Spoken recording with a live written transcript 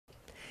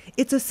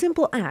It's a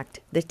simple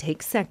act that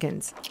takes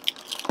seconds.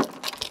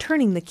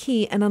 Turning the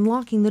key and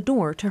unlocking the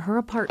door to her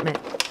apartment.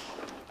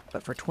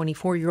 But for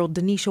 24-year-old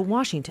Donesha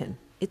Washington,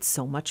 it's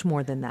so much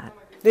more than that.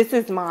 This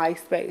is my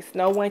space.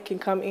 No one can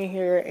come in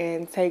here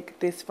and take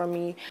this from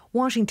me.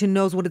 Washington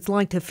knows what it's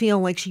like to feel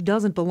like she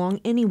doesn't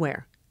belong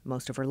anywhere.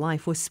 Most of her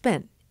life was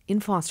spent in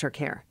foster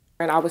care.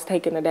 And I was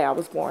taken the day I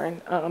was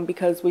born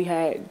because we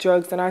had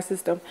drugs in our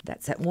system.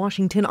 That set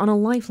Washington on a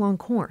lifelong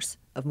course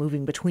of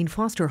moving between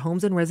foster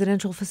homes and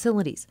residential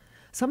facilities,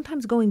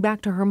 sometimes going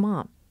back to her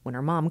mom when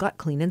her mom got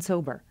clean and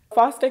sober.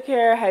 Foster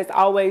care has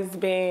always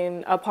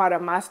been a part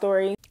of my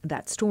story.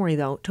 That story,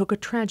 though, took a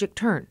tragic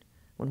turn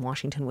when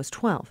Washington was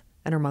 12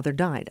 and her mother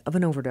died of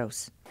an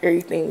overdose.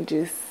 Everything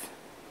just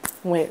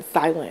went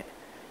silent.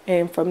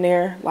 And from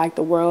there, like,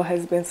 the world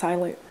has been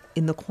silent.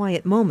 In the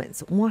quiet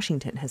moments,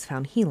 Washington has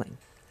found healing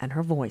and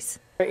her voice.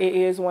 It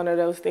is one of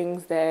those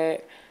things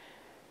that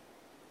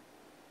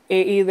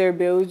it either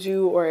builds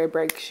you or it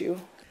breaks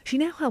you. She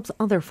now helps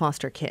other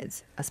foster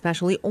kids,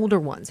 especially older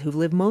ones who've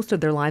lived most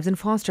of their lives in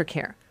foster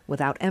care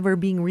without ever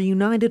being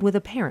reunited with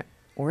a parent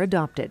or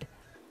adopted.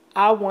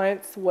 I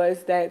once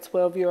was that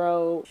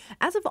 12-year-old.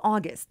 As of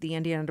August, the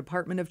Indiana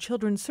Department of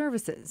Children's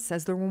Services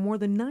says there were more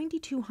than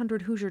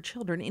 9,200 Hoosier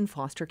children in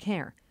foster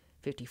care.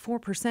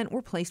 54%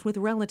 were placed with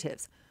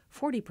relatives.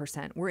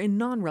 40% were in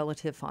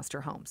non-relative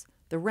foster homes.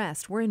 The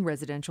rest were in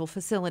residential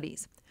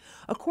facilities.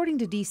 According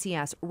to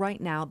DCS, right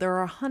now there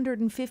are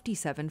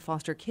 157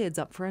 foster kids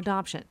up for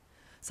adoption.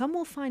 Some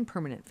will find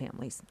permanent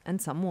families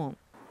and some won't.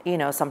 You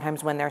know,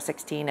 sometimes when they're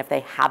 16, if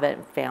they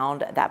haven't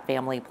found that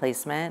family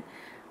placement,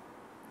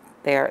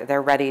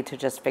 they're ready to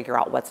just figure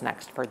out what's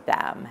next for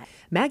them.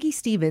 Maggie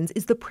Stevens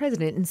is the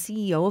president and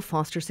CEO of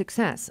Foster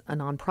Success, a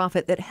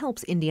nonprofit that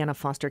helps Indiana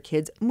foster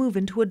kids move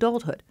into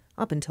adulthood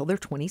up until they're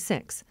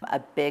 26.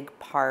 A big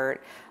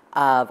part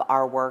of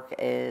our work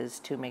is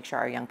to make sure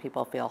our young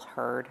people feel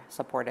heard,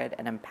 supported,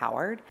 and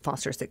empowered.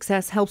 Foster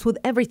Success helps with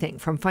everything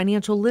from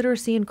financial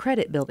literacy and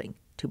credit building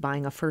to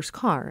buying a first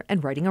car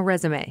and writing a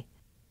resume.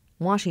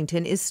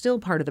 Washington is still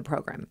part of the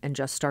program and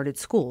just started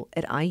school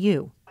at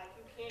IU.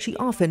 She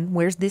often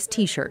wears this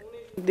T-shirt.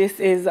 This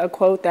is a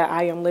quote that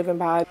I am living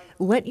by.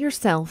 Let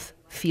yourself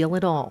feel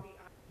it all.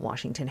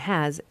 Washington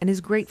has and is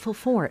grateful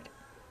for it,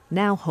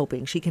 now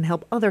hoping she can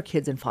help other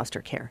kids in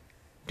foster care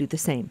do the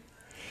same.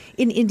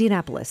 In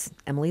Indianapolis,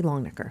 Emily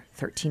Longnecker,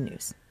 13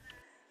 News.